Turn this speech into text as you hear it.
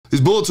These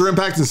bullets are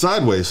impacting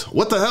sideways.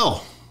 What the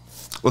hell?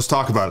 Let's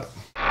talk about it.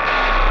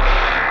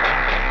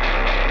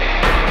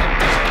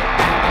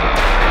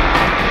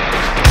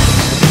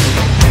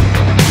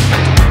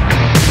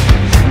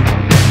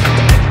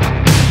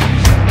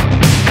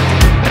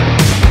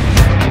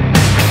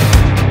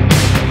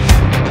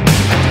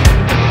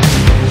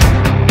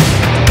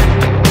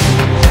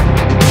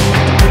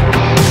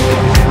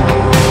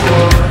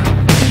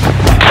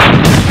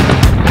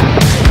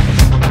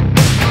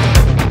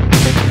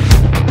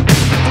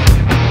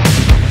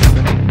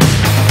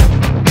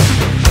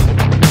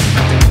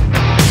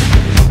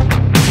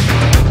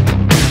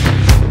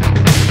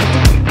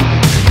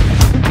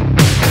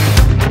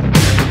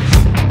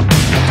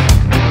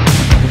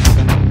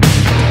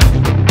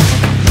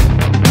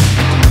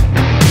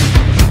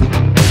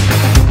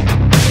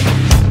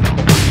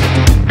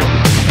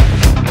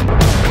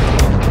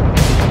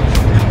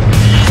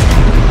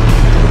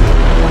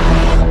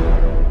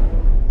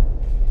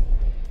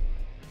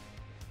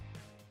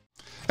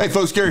 Hey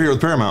folks, Gary here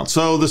with Paramount.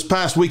 So this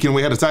past weekend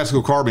we had a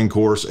tactical carbine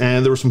course,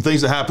 and there were some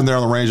things that happened there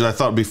on the range that I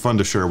thought would be fun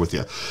to share with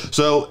you.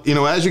 So, you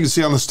know, as you can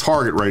see on this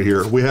target right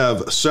here, we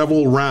have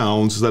several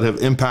rounds that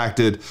have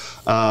impacted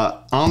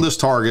on this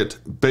target,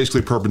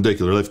 basically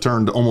perpendicular. They've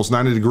turned almost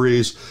 90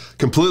 degrees,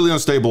 completely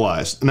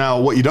unstabilized. Now,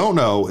 what you don't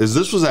know is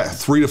this was at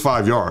 3 to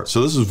 5 yards.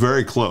 So this is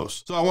very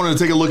close. So I wanted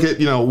to take a look at,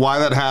 you know, why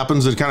that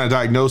happens and kind of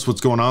diagnose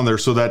what's going on there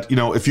so that, you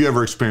know, if you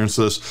ever experience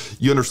this,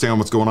 you understand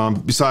what's going on,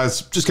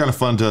 besides just kind of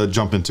fun to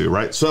jump into,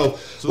 right? So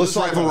this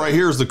rifle right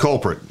here is the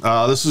culprit.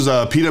 This is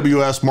a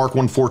PWS Mark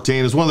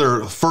 114. It's one of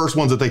their first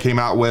ones that they came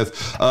out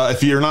with.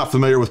 If you're not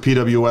familiar with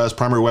PWS,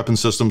 Primary Weapon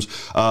Systems,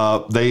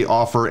 they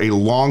offer a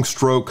long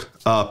stroke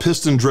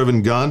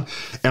piston-driven gun.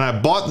 And I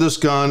bought this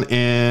gun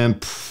in,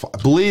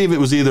 I believe it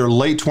was either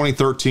late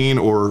 2013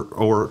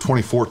 or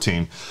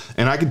 2014.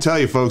 And I can tell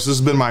you folks, this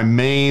has been my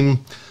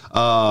main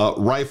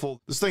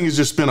rifle. This thing has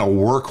just been a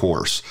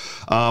workhorse.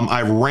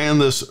 I ran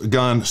this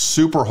gun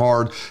super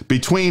hard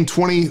between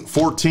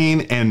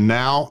 2014 and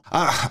now.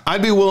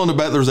 I'd be willing to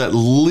bet there's at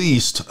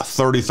least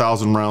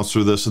 30,000 rounds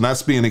through this, and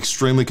that's being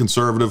extremely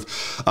conservative.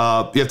 You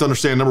have to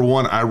understand, number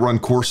one, I run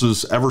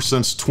courses ever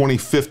since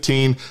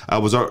 2015. I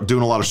was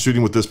doing a lot of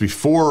shooting with this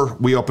before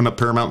we opened up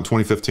Paramount in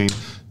 2015.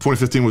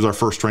 2015 was our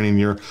first training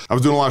year. I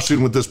was doing a lot of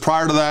shooting with this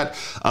prior to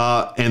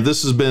that, and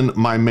this has been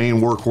my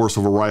main workhorse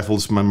of a rifle.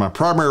 It's my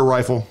primary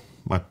rifle,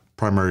 my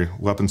primary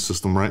weapon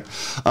system, right?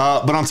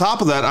 But on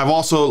top of that, I've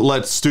also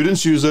let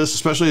students use this,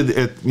 especially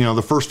at you know,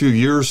 the first few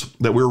years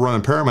that we were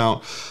running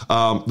Paramount.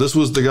 This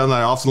was the gun that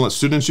I often let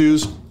students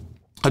use.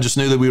 I just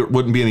knew that we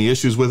wouldn't be any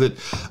issues with it.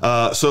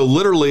 So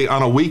literally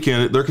on a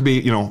weekend, there could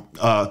be, you know,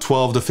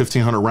 12 to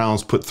 1,500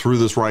 rounds put through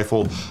this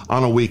rifle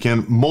on a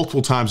weekend,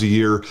 multiple times a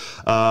year.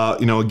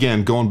 You know,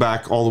 again, going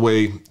back all the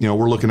way, you know,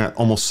 we're looking at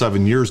almost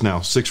 7 years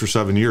now, 6 or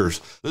 7 years.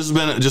 This has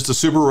been just a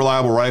super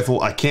reliable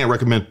rifle. I can't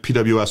recommend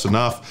PWS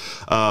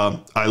enough.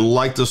 I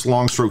like this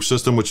long stroke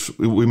system, which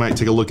we might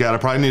take a look at. I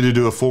probably need to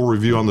do a full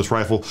review on this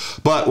rifle.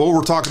 But what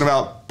we're talking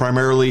about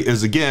primarily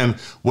is, again,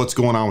 what's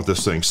going on with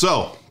this thing.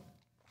 So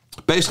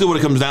basically what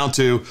it comes down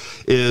to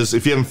is,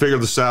 if you haven't figured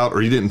this out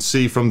or you didn't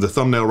see from the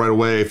thumbnail right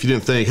away, if you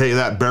didn't think, hey,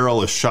 that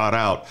barrel is shot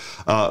out,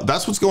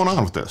 that's what's going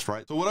on with this,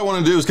 right? So what I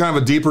want to do is kind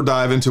of a deeper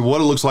dive into what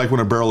it looks like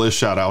when a barrel is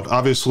shot out.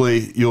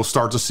 Obviously, you'll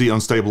start to see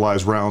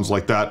unstabilized rounds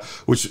like that,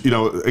 which, you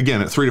know,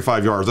 again, at 3 to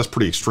 5 yards, that's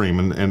pretty extreme.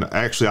 And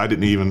actually, I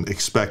didn't even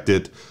expect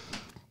it.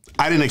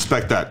 I didn't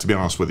expect that, to be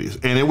honest with you.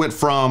 And it went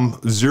from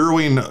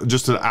zeroing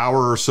just an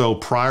hour or so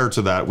prior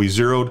to that. We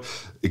zeroed,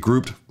 it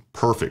grouped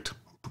perfect,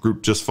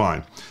 grouped just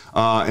fine.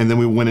 And then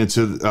we went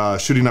into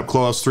shooting up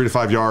close, 3 to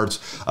 5 yards,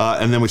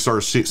 and then we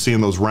started seeing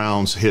those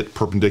rounds hit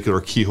perpendicular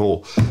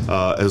keyhole,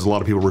 as a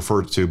lot of people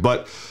refer to.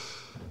 But,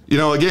 you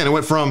know, again, it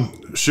went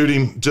from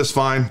shooting just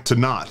fine to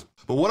not.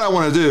 But what I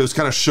want to do is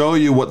kind of show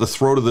you what the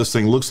throat of this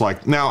thing looks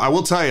like. Now, I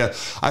will tell you,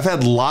 I've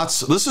had lots.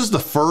 This is the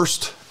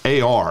first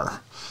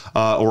AR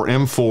or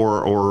M4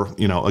 or,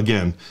 you know,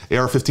 again,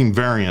 AR-15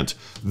 variant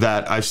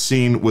that I've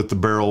seen with the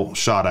barrel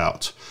shot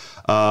out.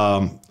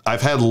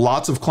 I've had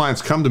lots of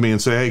clients come to me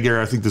and say, hey,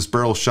 Gary, I think this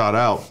barrel shot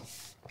out.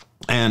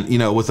 And, you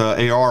know, with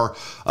an AR,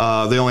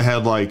 they only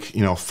had like,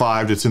 you know,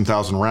 5,000 to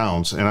 10,000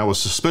 rounds. And I was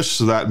suspicious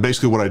of that. And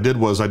basically what I did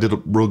was I did a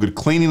real good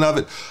cleaning of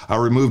it. I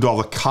removed all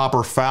the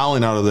copper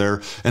fouling out of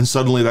there. And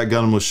suddenly that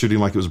gun was shooting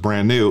like it was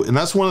brand new. And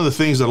that's one of the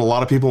things that a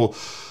lot of people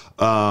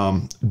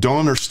don't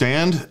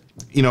understand.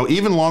 You know,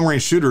 even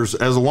long-range shooters,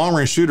 as a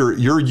long-range shooter,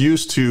 you're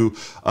used to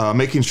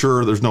making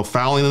sure there's no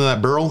fouling in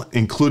that barrel,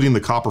 including the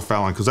copper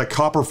fouling, because that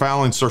copper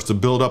fouling starts to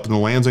build up in the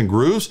lands and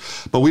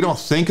grooves, but we don't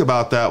think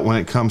about that when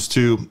it comes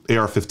to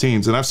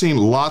AR-15s. And I've seen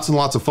lots and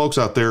lots of folks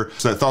out there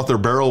that thought their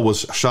barrel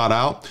was shot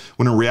out,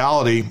 when in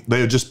reality, they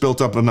had just built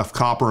up enough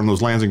copper in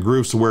those lands and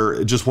grooves to where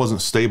it just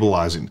wasn't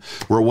stabilizing,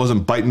 where it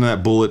wasn't biting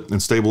that bullet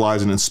and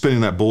stabilizing and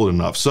spinning that bullet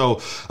enough.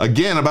 So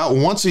again, about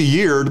once a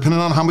year,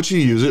 depending on how much you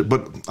use it,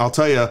 but I'll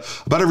tell you,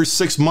 about every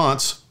 6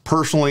 months,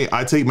 personally,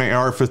 I take my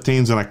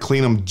AR-15s and I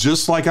clean them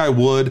just like I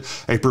would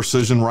a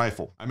precision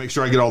rifle. I make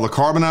sure I get all the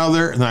carbon out of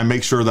there, and then I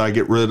make sure that I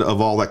get rid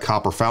of all that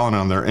copper fouling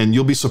on there. And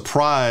you'll be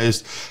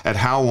surprised at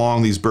how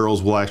long these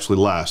barrels will actually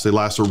last. They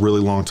last a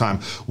really long time,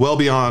 well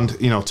beyond,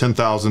 you know,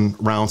 10,000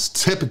 rounds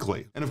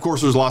typically. And of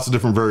course, there's lots of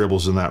different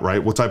variables in that,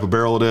 right? What type of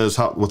barrel it is,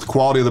 what the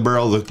quality of the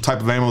barrel, the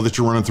type of ammo that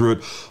you're running through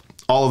it,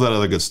 all of that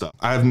other good stuff.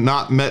 I have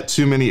not met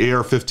too many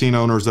AR-15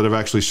 owners that have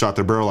actually shot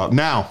their barrel out.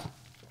 Now,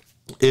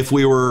 if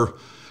we were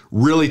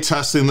really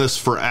testing this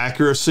for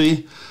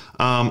accuracy,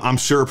 I'm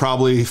sure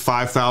probably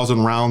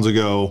 5,000 rounds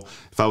ago,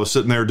 if I was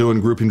sitting there doing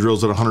grouping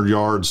drills at 100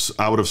 yards,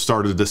 I would have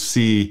started to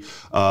see,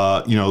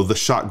 you know, the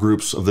shot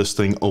groups of this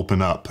thing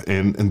open up.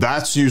 And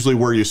that's usually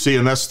where you see,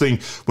 and that's the thing,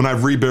 when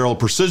I've rebarreled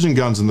precision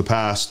guns in the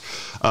past,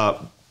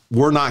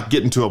 we're not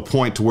getting to a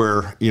point to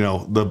where, you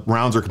know, the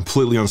rounds are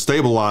completely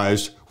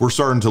unstabilized. We're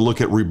starting to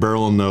look at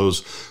rebarreling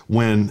those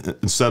when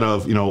instead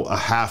of, you know, a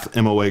half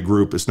MOA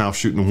group, it's now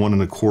shooting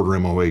 1 1/4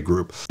 MOA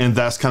group. And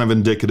that's kind of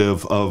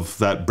indicative of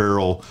that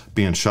barrel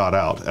being shot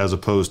out, as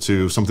opposed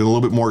to something a little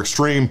bit more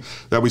extreme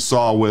that we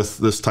saw with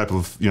this type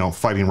of, you know,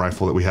 fighting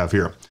rifle that we have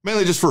here.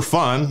 Mainly just for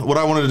fun. What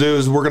I wanted to do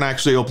is we're gonna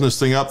actually open this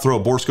thing up, throw a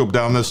bore scope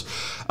down this.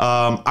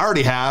 I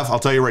already have, I'll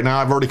tell you right now,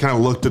 I've already kind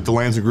of looked at the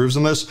lands and grooves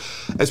in this.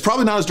 It's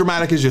probably not as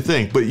dramatic as you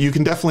think, but you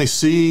can definitely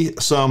see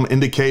some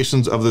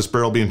indications of this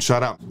barrel being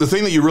shot out. The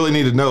thing that you really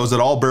need to know is that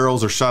all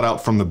barrels are shot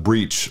out from the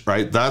breech,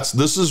 right?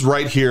 This is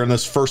right here in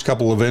this first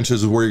couple of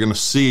inches is where you're gonna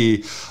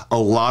see a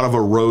lot of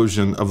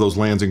erosion of those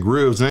lands and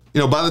grooves. And, you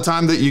know, by the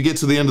time that you get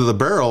to the end of the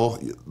barrel,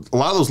 a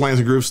lot of those lands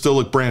and grooves still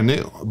look brand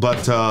new.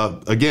 But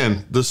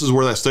again, this is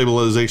where that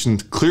stabilization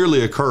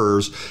clearly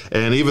occurs.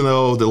 And even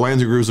though the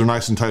lands and grooves are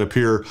nice and tight up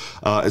here,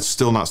 it's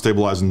still not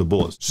stabilizing the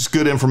bullets. Just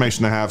good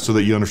information to have so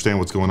that you understand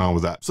what's going on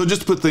with that. So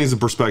just to put things in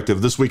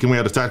perspective, this weekend we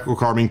had a tactical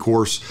carbine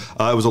course.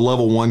 It was a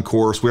level 1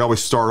 course. We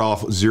always start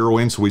off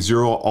zeroing, so we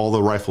zero all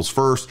the rifles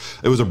first.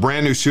 It was a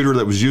brand new shooter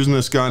that was using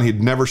this gun.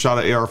 He'd never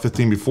shot an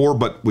AR-15 before,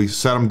 but we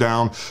sat him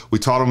down. We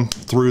taught him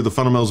through the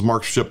fundamentals of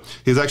marksmanship.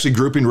 He's actually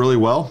grouping really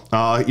well.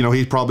 You know,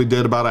 he probably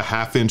did about a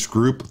 1/2-inch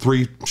group,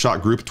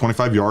 3-shot group,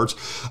 25 yards,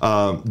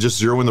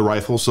 just zeroing the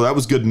rifle. So that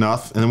was good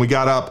enough. And then we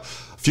got up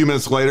a few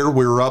minutes later,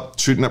 we were up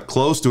shooting up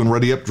close, doing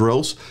ready up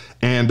drills.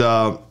 And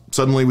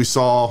suddenly we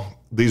saw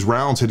these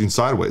rounds hitting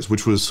sideways,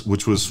 which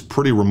was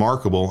pretty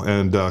remarkable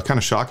and kind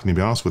of shocking, to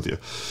be honest with you.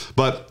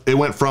 But it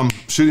went from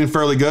shooting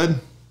fairly good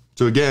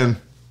to, again,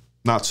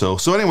 not so.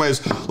 So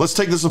anyways, let's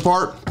take this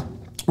apart.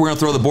 We're gonna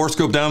throw the bore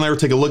scope down there,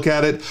 take a look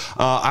at it.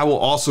 I will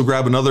also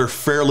grab another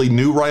fairly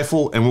new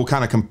rifle and we'll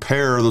kind of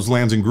compare those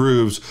lands and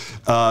grooves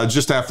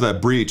just after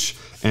that breach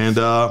and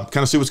kind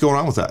of see what's going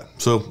on with that.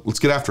 So let's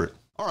get after it.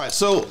 All right,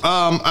 so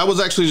I was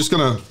actually just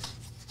gonna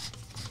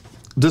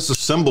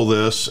disassemble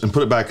this and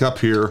put it back up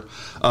here.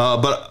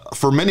 But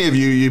for many of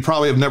you, you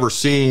probably have never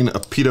seen a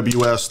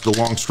PWS, the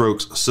long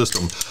strokes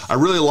system. I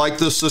really like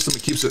this system.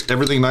 It keeps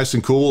everything nice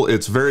and cool.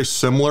 It's very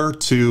similar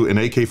to an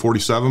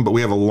AK-47, but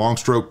we have a long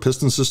stroke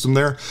piston system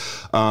there.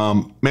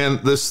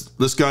 Man,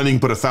 this gun, you can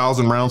put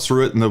 1,000 rounds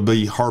through it and there'll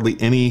be hardly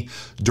any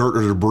dirt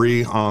or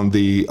debris on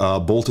the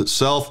bolt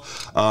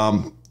itself.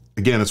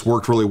 Again, it's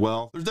worked really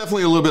well. There's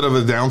definitely a little bit of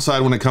a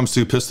downside when it comes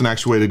to piston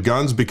actuated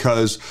guns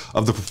because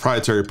of the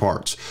proprietary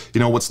parts. You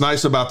know, what's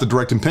nice about the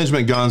direct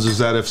impingement guns is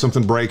that if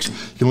something breaks,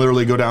 you can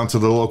literally go down to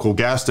the local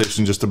gas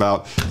station just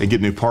about and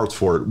get new parts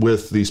for it.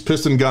 With these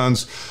piston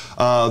guns,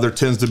 there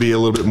tends to be a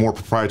little bit more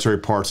proprietary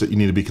parts that you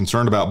need to be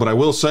concerned about. But I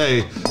will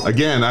say,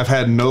 again, I've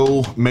had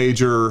no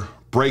major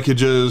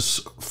breakages,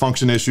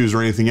 function issues,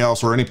 or anything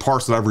else, or any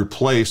parts that I've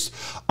replaced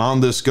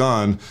on this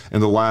gun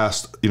in the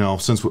last, you know,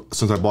 since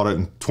I bought it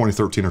in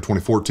 2013 or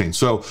 2014.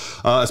 So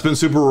it's been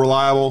super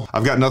reliable.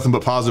 I've got nothing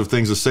but positive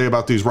things to say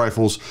about these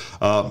rifles.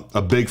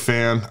 A big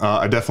fan.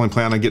 I definitely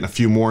plan on getting a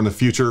few more in the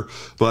future,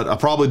 but I'll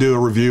probably do a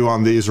review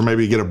on these or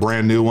maybe get a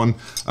brand new one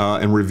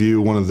and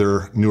review one of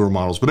their newer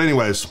models. But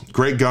anyways,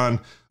 great gun.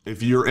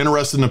 If you're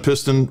interested in a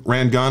piston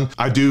ran gun,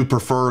 I do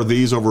prefer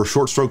these over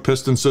short stroke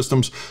piston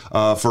systems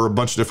for a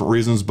bunch of different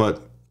reasons.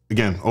 But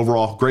again,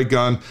 overall, great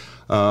gun.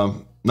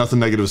 Nothing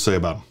negative to say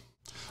about them.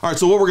 All right,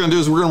 so what we're gonna do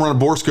is we're gonna run a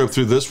bore scope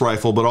through this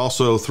rifle, but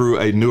also through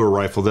a newer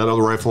rifle. That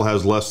other rifle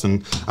has less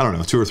than, I don't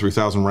know, 2,000 or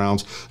 3,000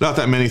 rounds. Not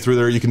that many through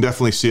there. You can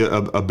definitely see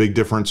a big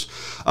difference.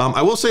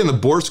 I will say in the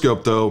bore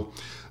scope though,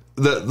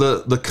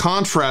 the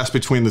contrast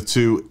between the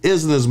two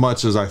isn't as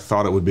much as I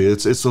thought it would be.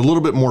 It's a little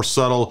bit more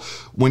subtle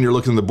when you're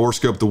looking at the bore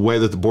scope, the way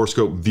that the bore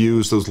scope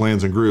views those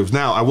lands and grooves.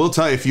 Now, I will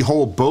tell you, if you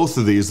hold both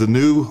of these, the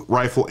new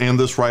rifle and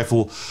this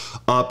rifle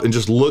up and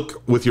just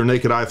look with your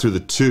naked eye through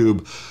the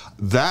tube,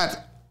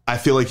 that I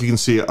feel like you can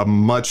see a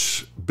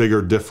much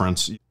bigger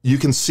difference. You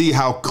can see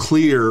how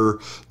clear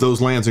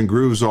those lands and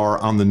grooves are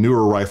on the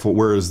newer rifle,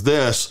 whereas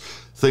this,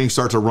 things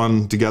start to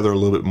run together a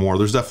little bit more.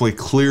 There's definitely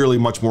clearly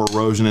much more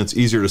erosion. It's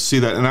easier to see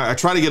that. And I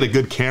try to get a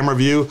good camera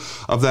view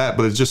of that,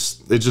 but it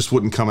just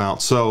wouldn't come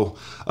out. So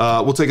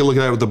we'll take a look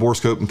at it with the bore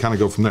scope and kind of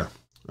go from there.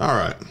 All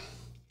right. So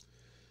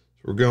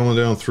we're going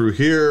down through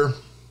here.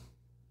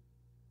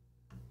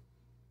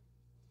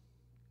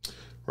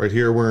 Right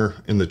here, we're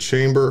in the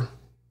chamber.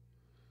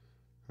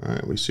 All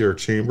right, we see our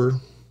chamber.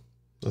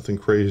 Nothing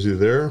crazy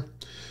there.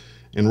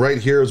 And right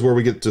here is where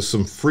we get to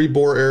some free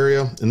bore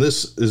area. And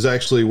this is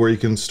actually where you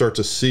can start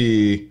to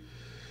see,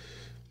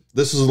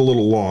 this is a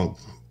little long.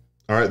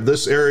 All right,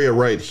 this area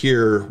right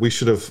here, we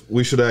should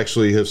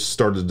actually have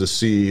started to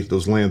see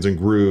those lands and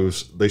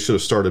grooves. They should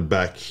have started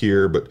back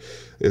here, but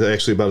it's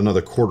actually about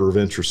another 1/4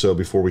 inch or so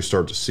before we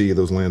start to see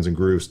those lands and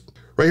grooves.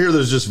 Right here,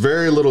 there's just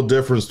very little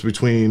difference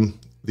between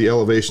the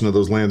elevation of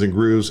those lands and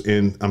grooves,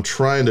 and I'm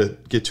trying to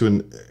get to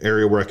an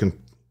area where I can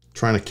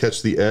trying to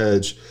catch the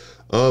edge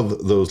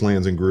of those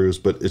lands and grooves,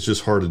 but it's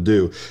just hard to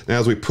do. Now,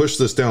 as we push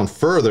this down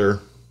further,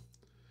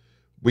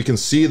 we can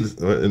see,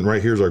 and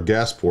right here's our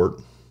gas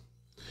port.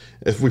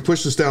 If we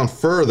push this down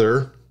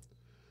further,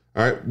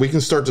 all right, we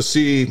can start to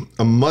see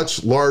a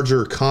much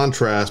larger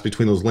contrast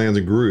between those lands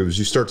and grooves.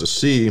 You start to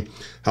see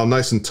how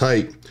nice and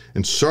tight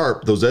and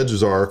sharp those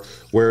edges are,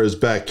 whereas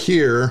back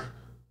here,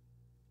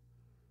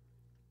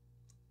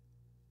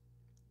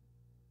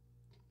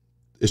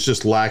 it's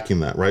just lacking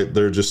that, right?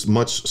 They're just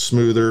much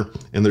smoother,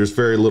 and there's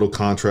very little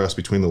contrast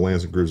between the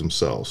lands and grooves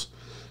themselves.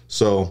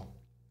 So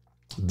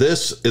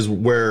this is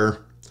where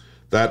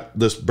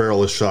this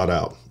barrel is shot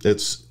out.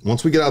 It's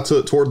once we get out to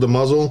it toward the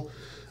muzzle,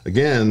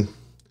 again,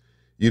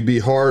 you'd be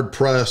hard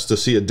pressed to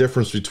see a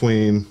difference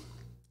between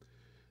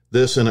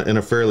this and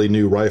a fairly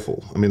new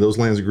rifle. I mean, those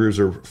lands and grooves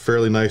are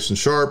fairly nice and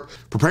sharp.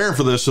 Preparing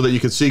for this so that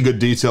you can see good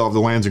detail of the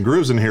lands and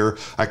grooves in here,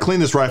 I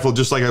cleaned this rifle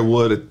just like I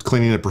would at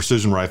cleaning a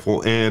precision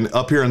rifle. And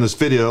up here in this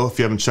video, if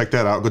you haven't checked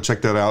that out, go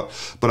check that out.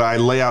 But I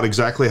lay out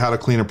exactly how to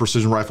clean a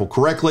precision rifle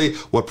correctly,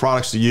 what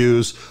products to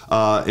use,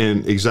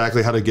 and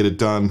exactly how to get it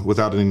done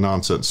without any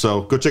nonsense.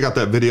 So go check out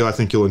that video. I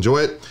think you'll enjoy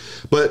it.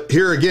 But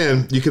here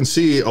again, you can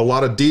see a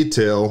lot of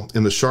detail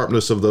in the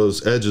sharpness of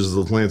those edges of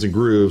those lands and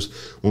grooves.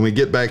 When we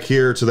get back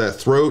here to that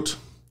throat,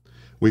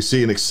 we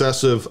see an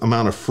excessive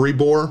amount of free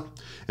bore,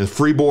 and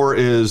free bore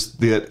is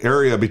the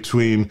area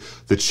between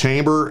the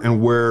chamber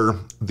and where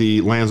the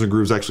lands and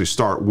grooves actually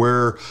start,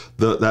 where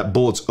that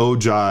bullet's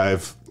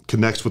ogive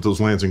connects with those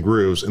lands and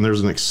grooves. And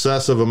there's an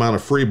excessive amount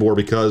of free bore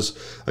because,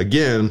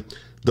 again,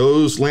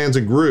 those lands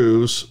and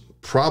grooves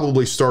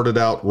probably started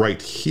out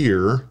right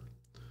here,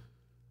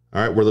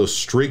 all right, where those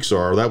streaks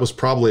are. That was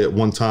probably at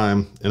one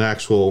time an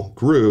actual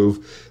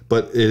groove,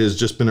 but it has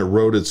just been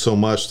eroded so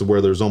much to where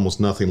there's almost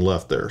nothing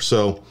left there.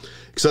 So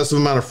excessive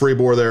amount of free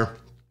bore there.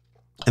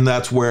 And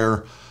that's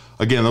where,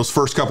 again, those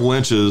first couple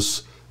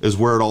inches is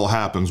where it all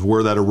happens,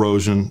 where that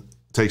erosion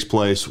takes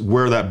place,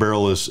 where that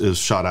barrel is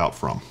shot out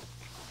from.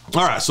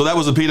 All right, so that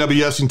was a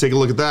PWS. You can take a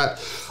look at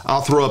that.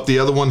 I'll throw up the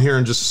other one here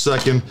in just a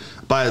second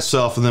by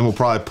itself, and then we'll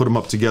probably put them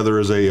up together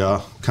as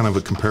a kind of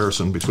a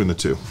comparison between the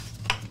two.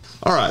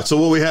 All right, so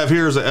what we have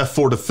here is a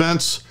F4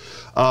 Defense.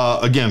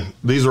 Again,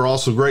 these are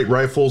also great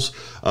rifles.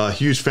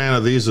 Huge fan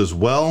of these as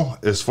well.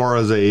 As far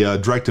as a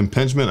direct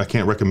impingement, I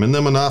can't recommend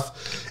them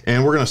enough.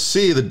 And we're gonna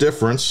see the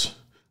difference.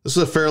 This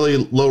is a fairly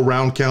low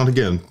round count,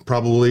 again,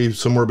 probably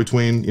somewhere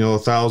between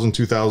 1,000,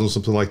 2,000,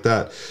 something like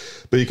that.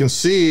 But you can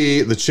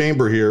see the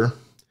chamber here,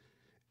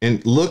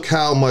 and look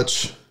how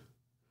much,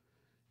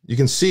 you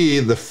can see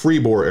the free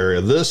bore area.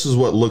 This is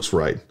what looks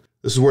right.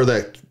 This is where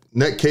that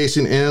neck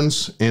casing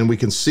ends, and we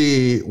can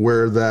see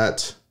where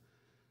the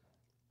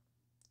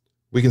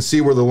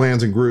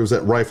lands and grooves,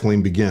 that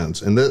rifling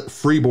begins. And that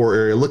free bore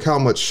area, look how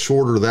much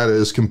shorter that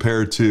is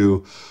compared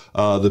to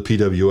the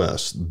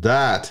PWS.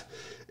 That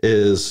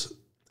is,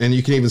 and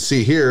you can even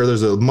see here,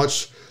 there's a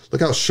much,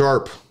 look how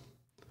sharp,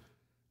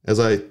 as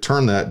I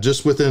turn that,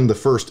 just within the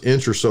first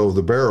inch or so of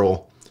the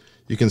barrel,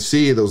 you can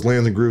see those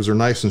lands and grooves are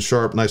nice and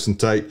sharp, nice and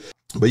tight.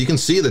 But you can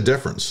see the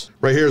difference.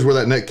 Right here is where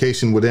that neck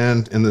casing would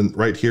end, and then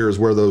right here is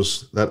where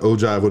that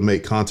ogive would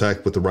make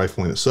contact with the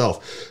rifling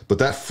itself. But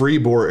that free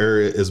bore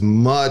area is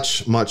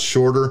much, much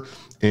shorter,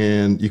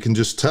 and you can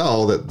just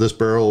tell that this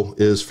barrel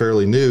is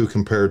fairly new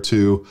compared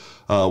to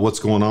what's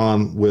going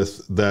on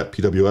with that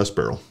PWS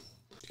barrel.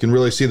 You can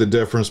really see the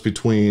difference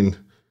between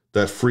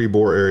that free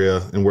bore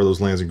area and where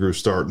those lands and grooves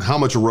start, and how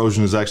much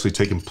erosion is actually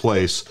taking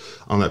place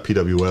on that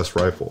PWS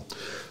rifle.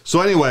 So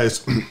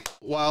anyways,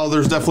 while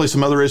there's definitely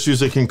some other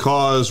issues that can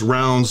cause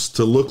rounds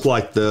to look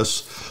like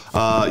this,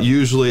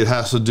 usually it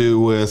has to do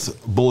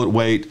with bullet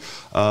weight,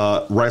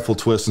 rifle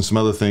twist, and some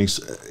other things.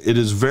 It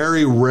is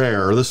very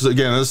rare. This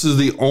is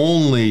the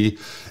only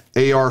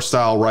AR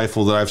style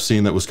rifle that I've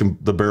seen that was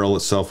the barrel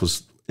itself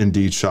was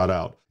indeed shot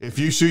out. If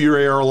you shoot your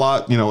AR a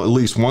lot, at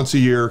least once a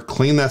year,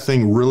 clean that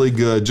thing really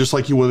good, just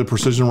like you would a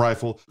precision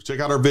rifle. Check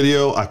out our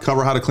video. I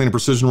cover how to clean a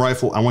precision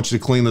rifle. I want you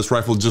to clean this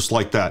rifle just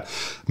like that.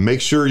 Make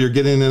sure you're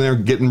getting in there,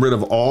 getting rid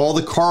of all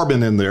the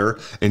carbon in there,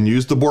 and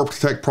use the Bore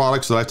Protect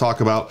products that I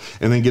talk about,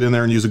 and then get in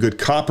there and use a good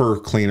copper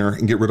cleaner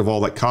and get rid of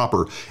all that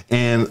copper.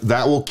 And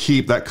that will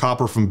keep that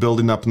copper from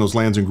building up in those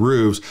lands and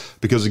grooves,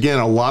 because again,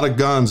 a lot of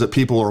guns that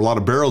people, or a lot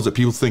of barrels that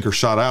people think are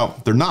shot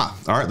out, they're not,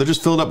 all right? They're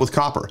just filled up with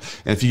copper.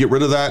 And if you get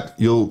rid of that,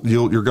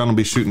 you're you're going to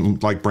be shooting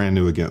like brand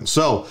new again.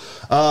 So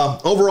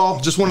overall,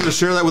 just wanted to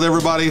share that with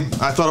everybody.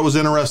 I thought it was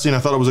interesting. I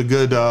thought it was a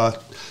good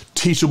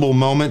teachable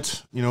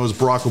moment, you know, as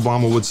Barack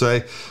Obama would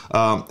say,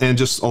 and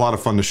just a lot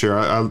of fun to share.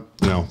 I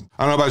don't know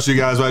about you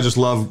guys, but I just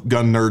love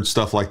gun nerd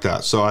stuff like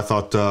that. So I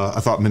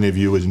thought many of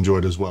you would enjoy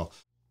it as well.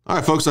 All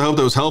right, folks, I hope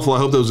that was helpful. I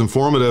hope that was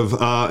informative.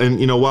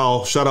 And, you know,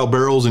 while shout out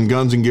barrels and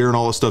guns and gear and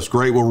all that stuff's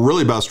great, we're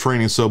really about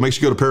training. So make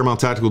sure you go to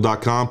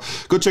ParamountTactical.com.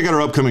 Go check out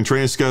our upcoming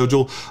training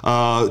schedule.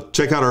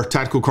 Check out our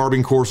tactical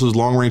carbine courses,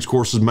 long range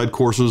courses, med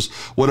courses,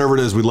 whatever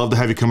it is. We'd love to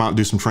have you come out and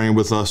do some training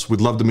with us. We'd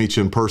love to meet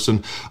you in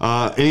person.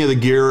 Any of the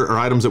gear or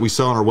items that we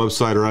sell on our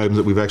website are items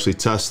that we've actually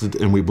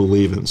tested and we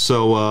believe in.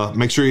 So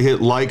make sure you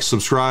hit like,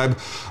 subscribe,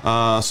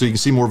 so you can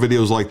see more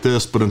videos like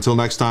this. But until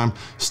next time,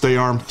 stay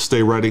armed,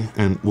 stay ready,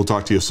 and we'll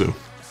talk to you soon.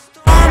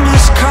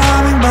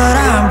 Coming, but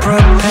I'm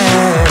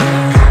prepared.